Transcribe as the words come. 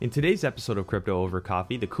In today's episode of Crypto Over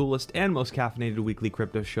Coffee, the coolest and most caffeinated weekly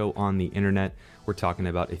crypto show on the internet, we're talking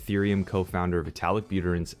about Ethereum co-founder Vitalik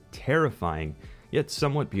Buterin's terrifying yet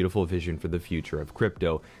somewhat beautiful vision for the future of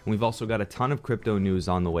crypto. And we've also got a ton of crypto news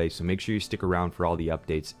on the way, so make sure you stick around for all the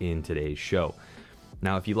updates in today's show.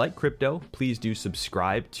 Now, if you like crypto, please do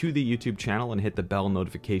subscribe to the YouTube channel and hit the bell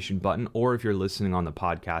notification button. Or if you're listening on the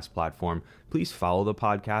podcast platform, please follow the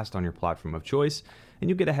podcast on your platform of choice, and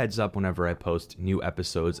you'll get a heads up whenever I post new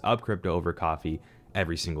episodes of Crypto Over Coffee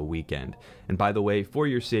every single weekend. And by the way, for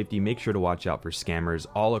your safety, make sure to watch out for scammers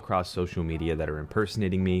all across social media that are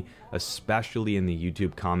impersonating me, especially in the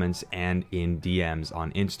YouTube comments and in DMs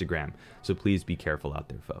on Instagram. So please be careful out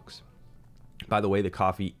there, folks. By the way, the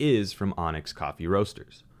coffee is from Onyx Coffee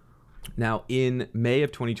Roasters. Now, in May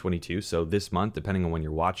of 2022, so this month, depending on when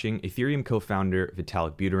you're watching, Ethereum co-founder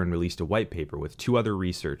Vitalik Buterin released a white paper with two other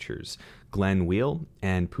researchers, Glenn Weil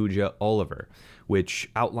and Pooja Oliver, which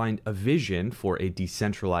outlined a vision for a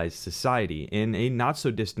decentralized society in a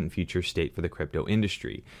not-so-distant future state for the crypto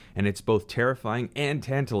industry. And it's both terrifying and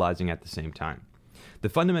tantalizing at the same time. The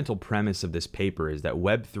fundamental premise of this paper is that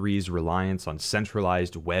Web3's reliance on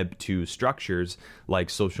centralized Web2 structures like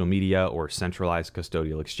social media or centralized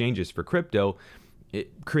custodial exchanges for crypto,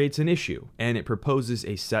 it creates an issue, and it proposes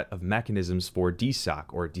a set of mechanisms for DeSoc,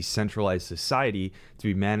 or decentralized society, to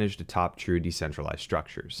be managed atop true decentralized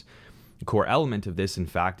structures. A core element of this, in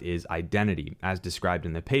fact, is identity. As described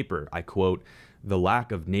in the paper, I quote, "The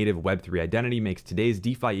lack of native Web3 identity makes today's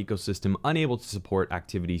DeFi ecosystem unable to support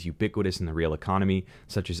activities ubiquitous in the real economy,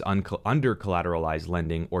 such as under-collateralized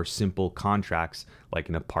lending or simple contracts like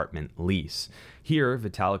an apartment lease." Here,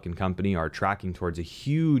 Vitalik and company are tracking towards a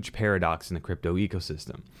huge paradox in the crypto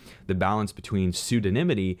ecosystem: the balance between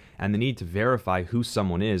pseudonymity and the need to verify who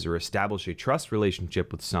someone is or establish a trust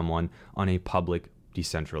relationship with someone on a public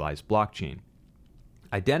decentralized blockchain.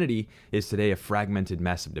 Identity is today a fragmented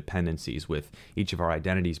mess of dependencies, with each of our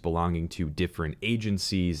identities belonging to different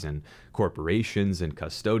agencies and corporations and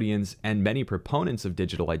custodians, and many proponents of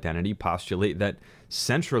digital identity postulate that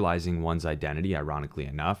centralizing one's identity, ironically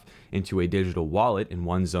enough, into a digital wallet in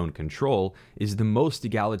one's own control is the most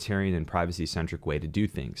egalitarian and privacy-centric way to do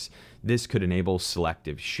things. This could enable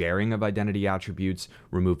selective sharing of identity attributes,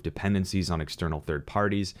 remove dependencies on external third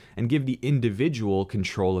parties, and give the individual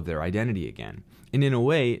control of their identity again. And in a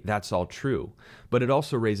way, that's all true, but it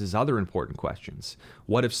also raises other important questions.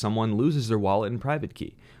 What if someone loses their wallet and private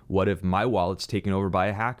key? What if my wallet's taken over by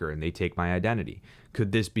a hacker and they take my identity?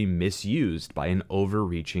 Could this be misused by an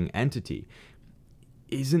overreaching entity?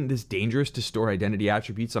 Isn't this dangerous to store identity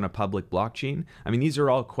attributes on a public blockchain? I mean, these are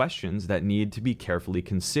all questions that need to be carefully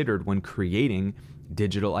considered when creating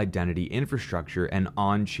digital identity infrastructure and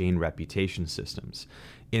on-chain reputation systems.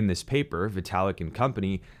 In this paper, Vitalik and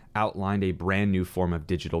company outlined a brand new form of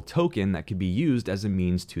digital token that could be used as a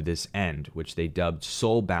means to this end, which they dubbed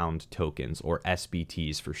soul-bound tokens, or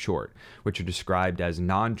SBTs for short, which are described as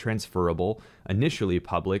non-transferable, initially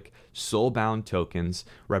public, soul-bound tokens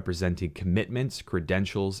representing commitments,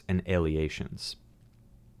 credentials, and alienations.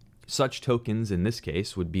 Such tokens, in this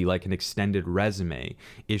case, would be like an extended resume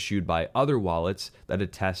issued by other wallets that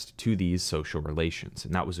attest to these social relations.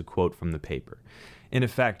 And that was a quote from the paper. In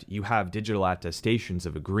effect, you have digital attestations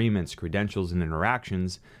of agreements, credentials, and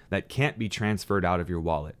interactions that can't be transferred out of your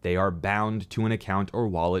wallet. They are bound to an account or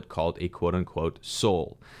wallet called a quote-unquote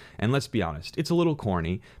soul. And let's be honest, it's a little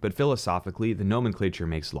corny, but philosophically, the nomenclature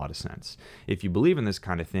makes a lot of sense. If you believe in this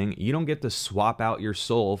kind of thing, you don't get to swap out your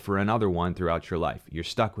soul for another one throughout your life. You're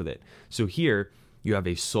stuck with it. So here, you have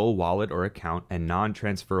a soul wallet or account and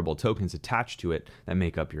non-transferable tokens attached to it that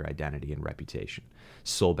make up your identity and reputation.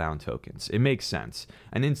 Soul-bound tokens. It makes sense.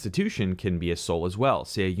 An institution can be a soul as well,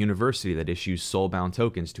 say a university that issues soul-bound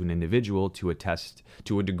tokens to an individual to attest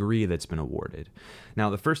to a degree that's been awarded. Now,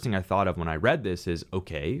 the first thing I thought of when I read this is,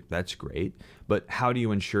 okay, that's great, but how do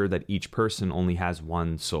you ensure that each person only has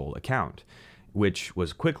one soul account? Which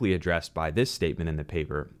was quickly addressed by this statement in the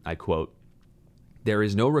paper. I quote, "There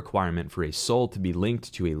is no requirement for a soul to be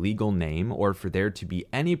linked to a legal name or for there to be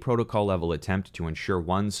any protocol level attempt to ensure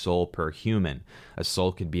one soul per human. A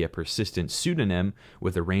soul could be a persistent pseudonym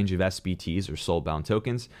with a range of SBTs or soul-bound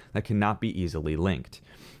tokens that cannot be easily linked."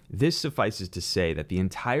 This suffices to say that the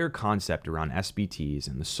entire concept around SBTs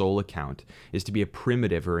and the soul account is to be a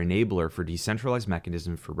primitive or enabler for decentralized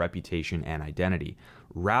mechanisms for reputation and identity,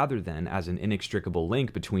 rather than as an inextricable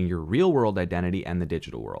link between your real-world identity and the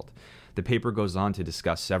digital world. The paper goes on to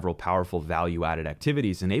discuss several powerful value-added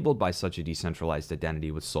activities enabled by such a decentralized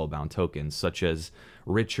identity with soul-bound tokens, such as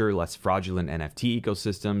richer, less fraudulent NFT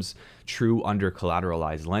ecosystems, true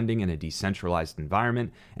under-collateralized lending in a decentralized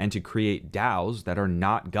environment, and to create DAOs that are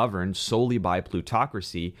not governed solely by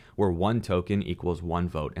plutocracy, where one token equals one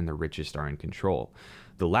vote and the richest are in control.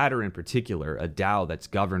 The latter in particular, a DAO that's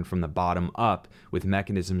governed from the bottom up with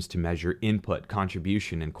mechanisms to measure input,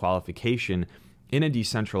 contribution, and qualification in a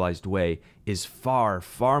decentralized way, is far,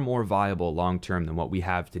 far more viable long-term than what we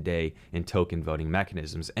have today in token voting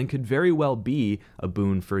mechanisms, and could very well be a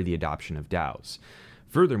boon for the adoption of DAOs.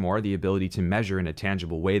 Furthermore, the ability to measure in a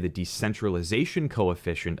tangible way the decentralization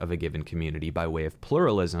coefficient of a given community by way of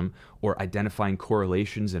pluralism or identifying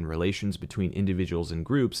correlations and relations between individuals and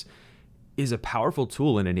groups is a powerful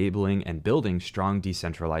tool in enabling and building strong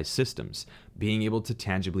decentralized systems. Being able to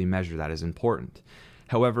tangibly measure that is important.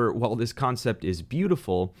 However, while this concept is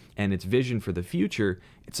beautiful and its vision for the future,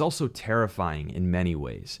 it's also terrifying in many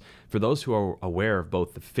ways. For those who are aware of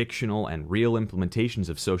both the fictional and real implementations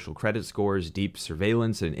of social credit scores, deep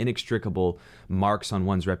surveillance, and inextricable marks on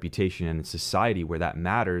one's reputation in a society where that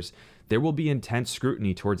matters, there will be intense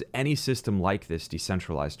scrutiny towards any system like this,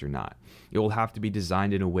 decentralized or not. It will have to be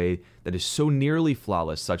designed in a way that is so nearly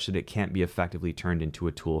flawless such that it can't be effectively turned into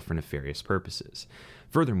a tool for nefarious purposes.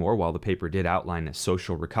 Furthermore, while the paper did outline a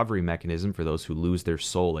social recovery mechanism for those who lose their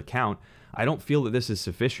sole account, I don't feel that this is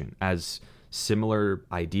sufficient, as similar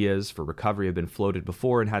ideas for recovery have been floated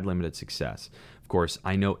before and had limited success. Of course,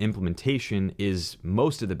 I know implementation is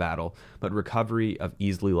most of the battle, but recovery of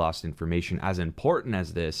easily lost information, as important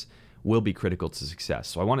as this, will be critical to success.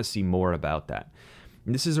 So I want to see more about that.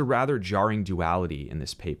 And this is a rather jarring duality in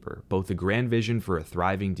this paper, both the grand vision for a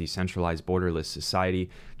thriving, decentralized, borderless society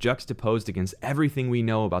juxtaposed against everything we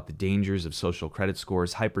know about the dangers of social credit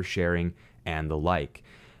scores, hypersharing, and the like.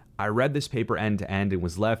 I read this paper end to end and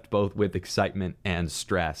was left both with excitement and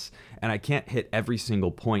stress, and I can't hit every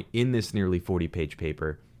single point in this nearly 40-page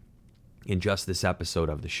paper in just this episode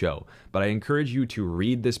of the show. But I encourage you to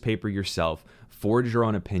read this paper yourself, forge your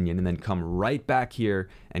own opinion, and then come right back here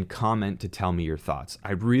and comment to tell me your thoughts.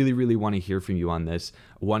 I really, really want to hear from you on this.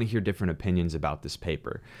 I want to hear different opinions about this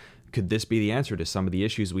paper. Could this be the answer to some of the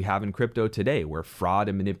issues we have in crypto today, where fraud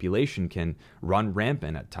and manipulation can run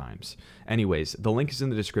rampant at times? Anyways, the link is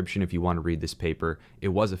in the description if you want to read this paper. It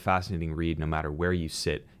was a fascinating read, no matter where you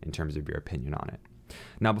sit in terms of your opinion on it.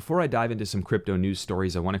 Now, before I dive into some crypto news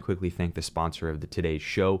stories, I want to quickly thank the sponsor of today's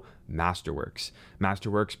show, Masterworks.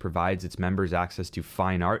 Masterworks provides its members access to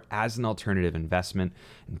fine art as an alternative investment.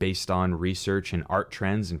 And based on research and art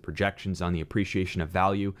trends and projections on the appreciation of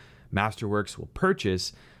value, Masterworks will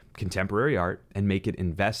purchase contemporary art and make it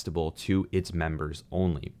investable to its members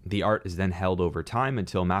only. The art is then held over time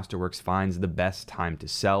until Masterworks finds the best time to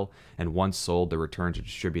sell, and once sold, the returns are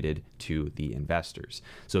distributed to the investors.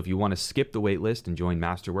 So if you want to skip the waitlist and join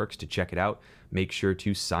Masterworks to check it out, make sure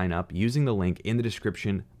to sign up using the link in the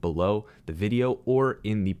description below the video or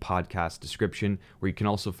in the podcast description, where you can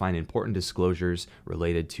also find important disclosures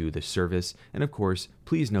related to the service. And of course,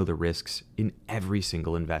 please know the risks in every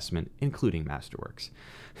single investment, including Masterworks.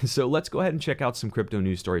 So let's go ahead and check out some crypto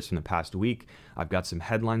news stories from the past week. I've got some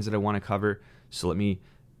headlines that I want to cover, so let me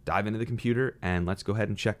dive into the computer and let's go ahead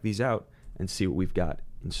and check these out and see what we've got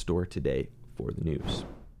in store today for the news.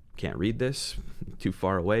 Can't read this, too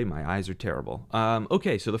far away, my eyes are terrible.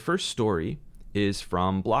 Okay, so the first story is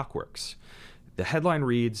from Blockworks. The headline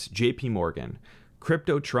reads, JP Morgan,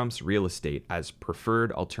 crypto trumps real estate as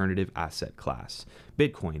preferred alternative asset class.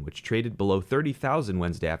 Bitcoin, which traded below 30,000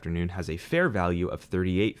 Wednesday afternoon, has a fair value of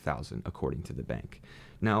 38,000, according to the bank.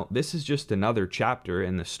 Now, this is just another chapter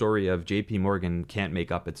in the story of JP Morgan can't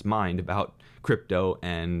make up its mind about crypto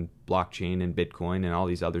and blockchain and Bitcoin and all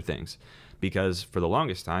these other things. Because for the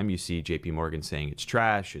longest time, you see JP Morgan saying it's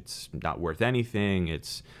trash, it's not worth anything,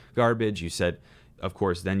 it's garbage. You said, of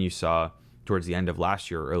course, then you saw towards the end of last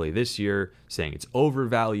year or early this year saying it's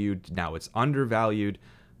overvalued, now it's undervalued.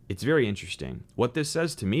 It's very interesting. What this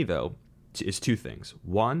says to me, though, is two things.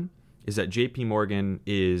 One is that JP Morgan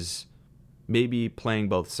is maybe playing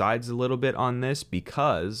both sides a little bit on this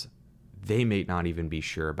because they may not even be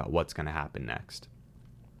sure about what's going to happen next.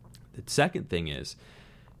 The second thing is,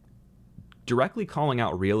 directly calling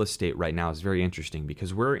out real estate right now is very interesting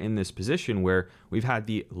because we're in this position where we've had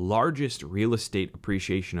the largest real estate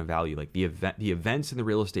appreciation of value. Like the events in the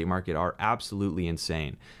real estate market are absolutely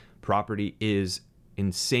insane. Property is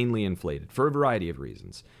insanely inflated for a variety of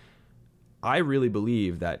reasons. I really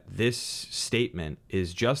believe that this statement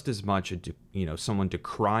is just as much someone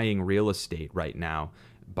decrying real estate right now,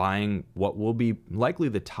 buying what will be likely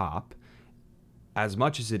the top, as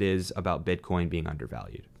much as it is about Bitcoin being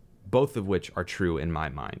undervalued, both of which are true in my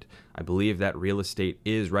mind. I believe that real estate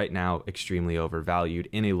is right now extremely overvalued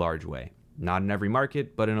in a large way. Not in every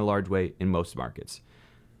market, but in a large way in most markets.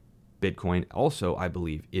 Bitcoin also, I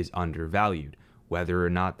believe, is undervalued. Whether or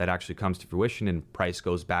not that actually comes to fruition and price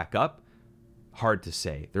goes back up, hard to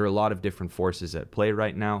say. There are a lot of different forces at play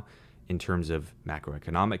right now in terms of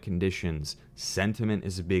macroeconomic conditions. Sentiment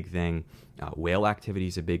is a big thing. Whale activity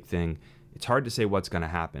is a big thing. It's hard to say what's going to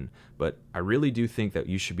happen, but I really do think that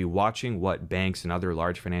you should be watching what banks and other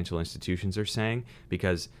large financial institutions are saying,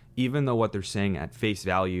 because even though what they're saying at face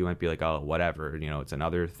value might be like, oh, whatever, it's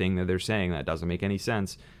another thing that they're saying that doesn't make any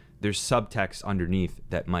sense, there's subtext underneath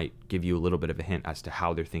that might give you a little bit of a hint as to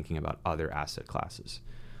how they're thinking about other asset classes.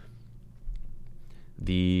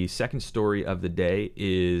 The second story of the day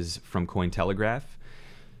is from Cointelegraph,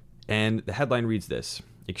 and the headline reads this: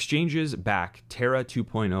 Exchanges back Terra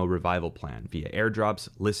 2.0 revival plan via airdrops,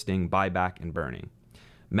 listing, buyback, and burning.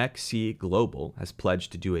 MEXC Global has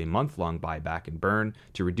pledged to do a month-long buyback and burn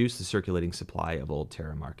to reduce the circulating supply of old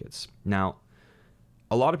Terra markets. Now,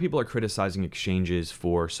 a lot of people are criticizing exchanges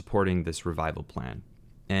for supporting this revival plan,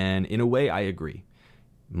 and in a way, I agree.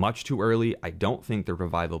 Much too early. I don't think the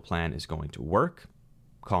revival plan is going to work.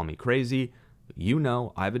 Call me crazy.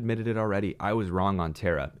 I've admitted it already. I was wrong on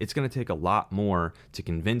Terra. It's going to take a lot more to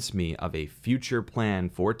convince me of a future plan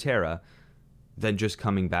for Terra than just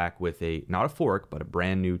coming back with not a fork, but a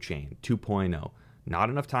brand new chain, 2.0. Not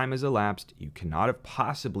enough time has elapsed. You cannot have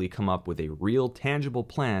possibly come up with a real tangible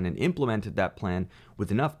plan and implemented that plan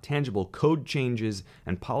with enough tangible code changes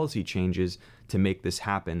and policy changes to make this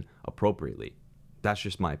happen appropriately. That's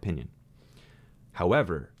just my opinion.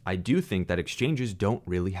 However, I do think that exchanges don't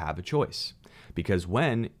really have a choice. Because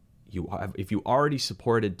if you already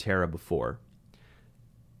supported Terra before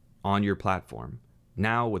on your platform,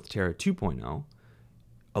 now with Terra 2.0,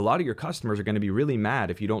 a lot of your customers are going to be really mad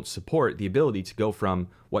if you don't support the ability to go from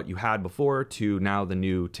what you had before to now the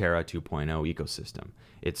new Terra 2.0 ecosystem.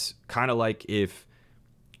 It's kind of like if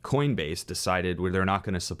Coinbase decided where they're not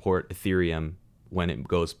going to support Ethereum when it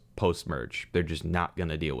goes post-merge. They're just not going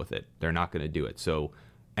to deal with it. They're not going to do it. So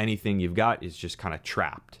anything you've got is just kind of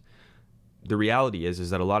trapped. The reality is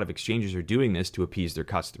that a lot of exchanges are doing this to appease their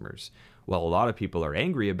customers. While a lot of people are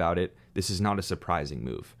angry about it, this is not a surprising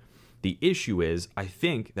move. The issue is, I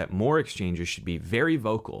think that more exchanges should be very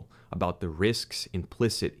vocal about the risks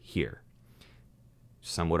implicit here.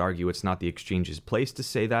 Some would argue it's not the exchange's place to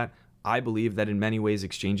say that. I believe that in many ways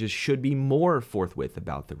exchanges should be more forthwith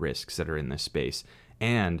about the risks that are in this space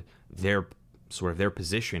and their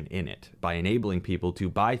position in it by enabling people to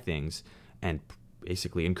buy things and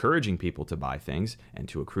basically encouraging people to buy things and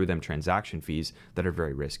to accrue them transaction fees that are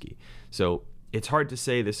very risky. So it's hard to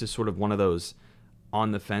say. This is sort of one of those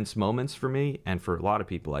on the fence moments for me and for a lot of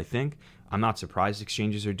people, I think. I'm not surprised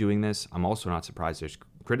exchanges are doing this. I'm also not surprised there's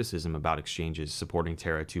criticism about exchanges supporting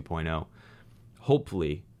Terra 2.0.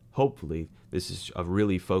 Hopefully this is a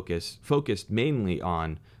really focused mainly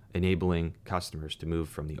on enabling customers to move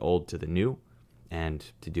from the old to the new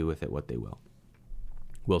and to do with it what they will.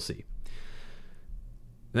 We'll see.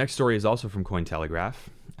 The next story is also from Cointelegraph.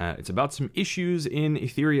 It's about some issues in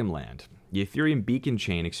Ethereum land. The Ethereum Beacon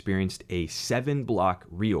chain experienced a 7-block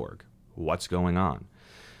reorg. What's going on?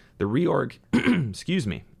 The reorg,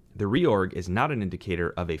 the reorg is not an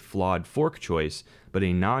indicator of a flawed fork choice, but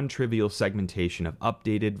a non-trivial segmentation of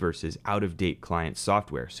updated versus out-of-date client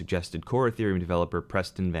software, suggested core Ethereum developer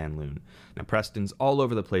Preston Van Loon. Now, Preston's all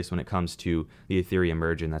over the place when it comes to the Ethereum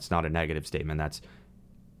merge, and that's not a negative statement.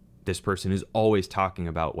 This person is always talking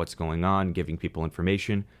about what's going on, giving people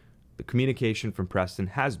information. The communication from Preston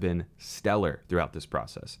has been stellar throughout this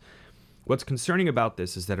process. What's concerning about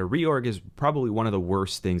this is that a reorg is probably one of the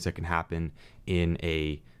worst things that can happen in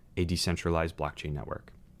a decentralized blockchain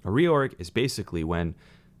network. A reorg is basically when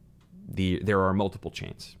there are multiple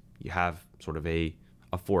chains. You have sort of a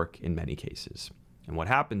fork in many cases. And what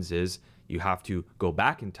happens is you have to go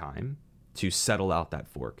back in time to settle out that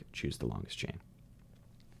fork, choose the longest chain.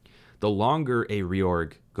 The longer a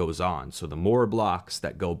reorg goes on, so the more blocks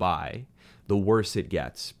that go by, the worse it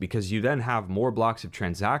gets, because you then have more blocks of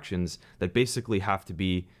transactions that basically have to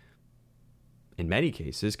be, in many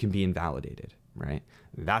cases, can be invalidated, right?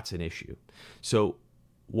 That's an issue. So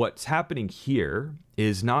what's happening here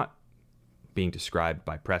is not being described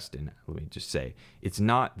by Preston. Let me just say, it's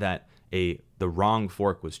not that the wrong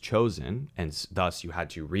fork was chosen and thus you had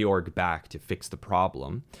to reorg back to fix the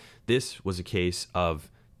problem. This was a case of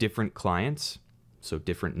different clients, so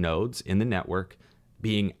different nodes in the network,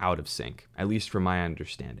 being out of sync, at least from my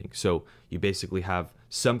understanding. So you basically have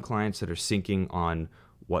some clients that are syncing on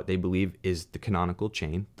what they believe is the canonical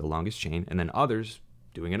chain, the longest chain, and then others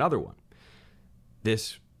doing another one.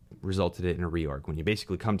 This resulted in a reorg, when you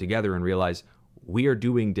basically come together and realize we are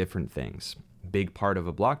doing different things. Big part of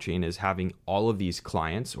a blockchain is having all of these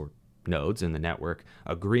clients or nodes in the network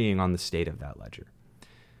agreeing on the state of that ledger.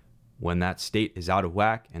 When that state is out of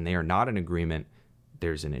whack and they are not in agreement,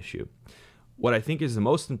 there's an issue. What I think is the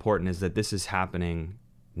most important is that this is happening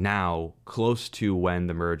now, close to when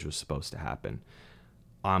the merge was supposed to happen.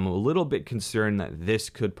 I'm a little bit concerned that this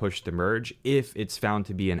could push the merge if it's found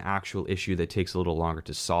to be an actual issue that takes a little longer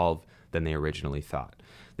to solve than they originally thought.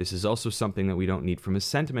 This is also something that we don't need from a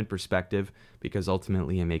sentiment perspective, because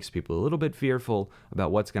ultimately it makes people a little bit fearful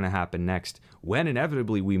about what's going to happen next when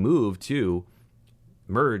inevitably we move to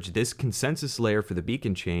merge this consensus layer for the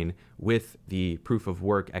beacon chain with the proof of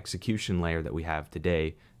work execution layer that we have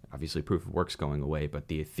today. Obviously, proof of work's going away, but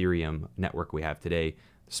the Ethereum network we have today,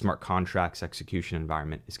 the smart contracts execution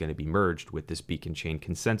environment, is going to be merged with this beacon chain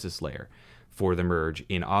consensus layer for the merge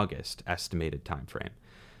in August, estimated timeframe.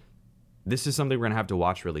 This is something we're going to have to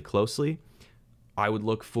watch really closely. I would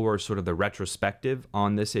look for sort of the retrospective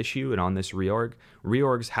on this issue and on this reorg.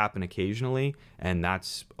 Reorgs happen occasionally, and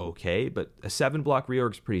that's okay, but a 7-block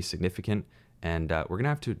reorg is pretty significant, and we're going to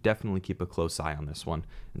have to definitely keep a close eye on this one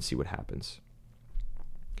and see what happens.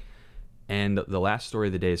 And the last story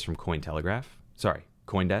of the day is from CoinDesk.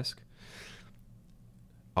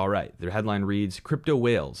 All right, their headline reads, Crypto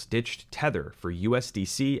whales ditched Tether for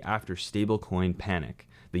USDC after stablecoin panic.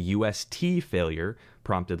 The UST failure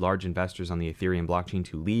prompted large investors on the Ethereum blockchain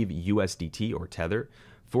to leave USDT or Tether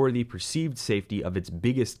for the perceived safety of its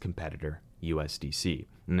biggest competitor, USDC.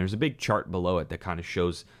 And there's a big chart below it that kind of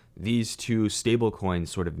shows these two stablecoins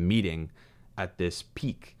sort of meeting at this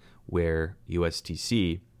peak where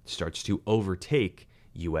USDC starts to overtake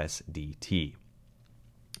USDT.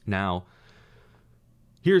 Now,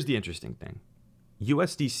 here's the interesting thing.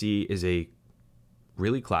 USDC is a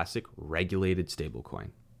really classic regulated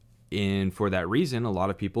stablecoin. And for that reason, a lot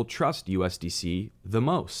of people trust USDC the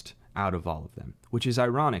most out of all of them, which is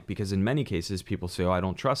ironic because in many cases, people say, oh, I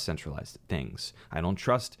don't trust centralized things. I don't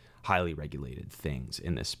trust highly regulated things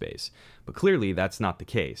in this space. But clearly, that's not the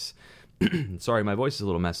case. Sorry, my voice is a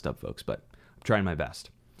little messed up, folks, but I'm trying my best.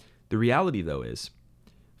 The reality, though, is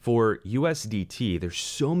for USDT, there's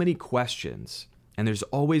so many questions, and there's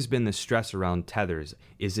always been this stress around tethers.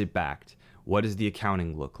 Is it backed? What does the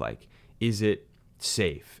accounting look like? Is it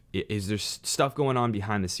safe? Is there stuff going on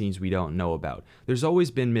behind the scenes we don't know about? There's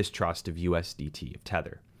always been mistrust of USDT, of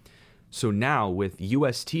Tether. So now with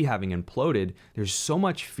UST having imploded, there's so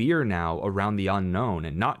much fear now around the unknown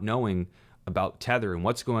and not knowing about Tether and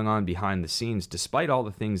what's going on behind the scenes, despite all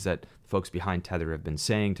the things that folks behind Tether have been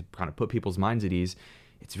saying to kind of put people's minds at ease.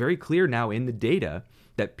 It's very clear now in the data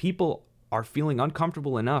that people are feeling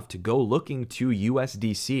uncomfortable enough to go looking to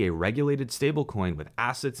USDC, a regulated stablecoin with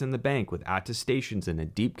assets in the bank, with attestations and a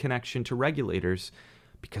deep connection to regulators,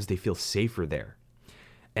 because they feel safer there.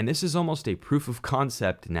 And this is almost a proof of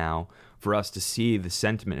concept now for us to see the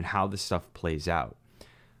sentiment and how this stuff plays out.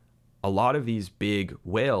 A lot of these big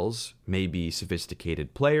whales may be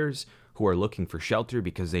sophisticated players who are looking for shelter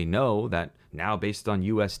because they know that now, based on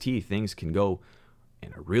UST, things can go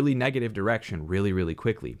in a really negative direction really, really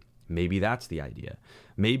quickly. Maybe that's the idea.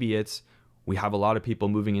 Maybe it's we have a lot of people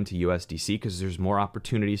moving into USDC because there's more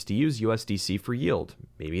opportunities to use USDC for yield.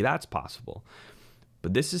 Maybe that's possible.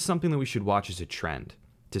 But this is something that we should watch as a trend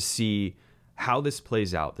to see how this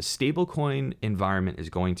plays out. The stablecoin environment is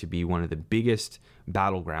going to be one of the biggest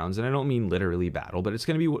battlegrounds, and I don't mean literally battle, but it's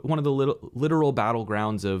going to be one of the literal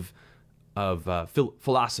battlegrounds of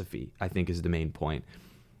philosophy, I think is the main point,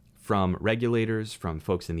 from regulators, from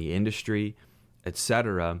folks in the industry,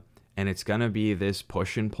 etc. And it's going to be this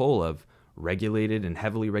push and pull of regulated and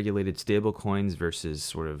heavily regulated stablecoins versus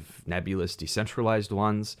sort of nebulous decentralized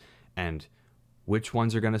ones, and which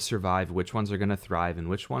ones are going to survive, which ones are going to thrive, and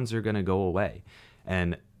which ones are going to go away.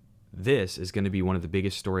 And this is going to be one of the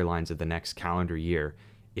biggest storylines of the next calendar year,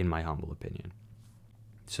 in my humble opinion.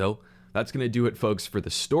 So that's going to do it, folks, for the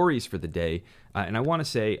stories for the day. And I want to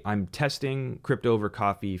say I'm testing Crypto Over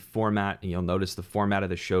Coffee format. And you'll notice the format of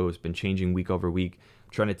the show has been changing week over week.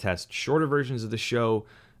 I'm trying to test shorter versions of the show,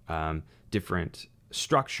 different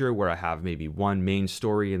structure where I have maybe one main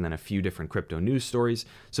story and then a few different crypto news stories.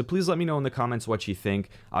 So please let me know in the comments what you think.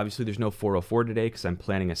 Obviously, there's no 404 today because I'm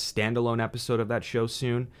planning a standalone episode of that show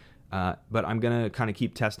soon. But I'm going to kind of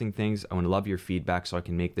keep testing things. I want to love your feedback so I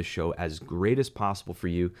can make this show as great as possible for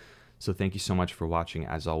you. So thank you so much for watching.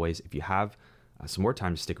 As always, if you have some more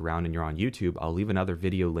time to stick around and you're on YouTube, I'll leave another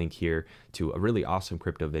video link here to a really awesome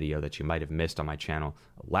crypto video that you might have missed on my channel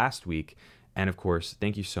last week. And of course,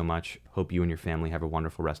 thank you so much. Hope you and your family have a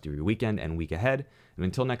wonderful rest of your weekend and week ahead. And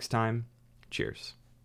until next time, cheers.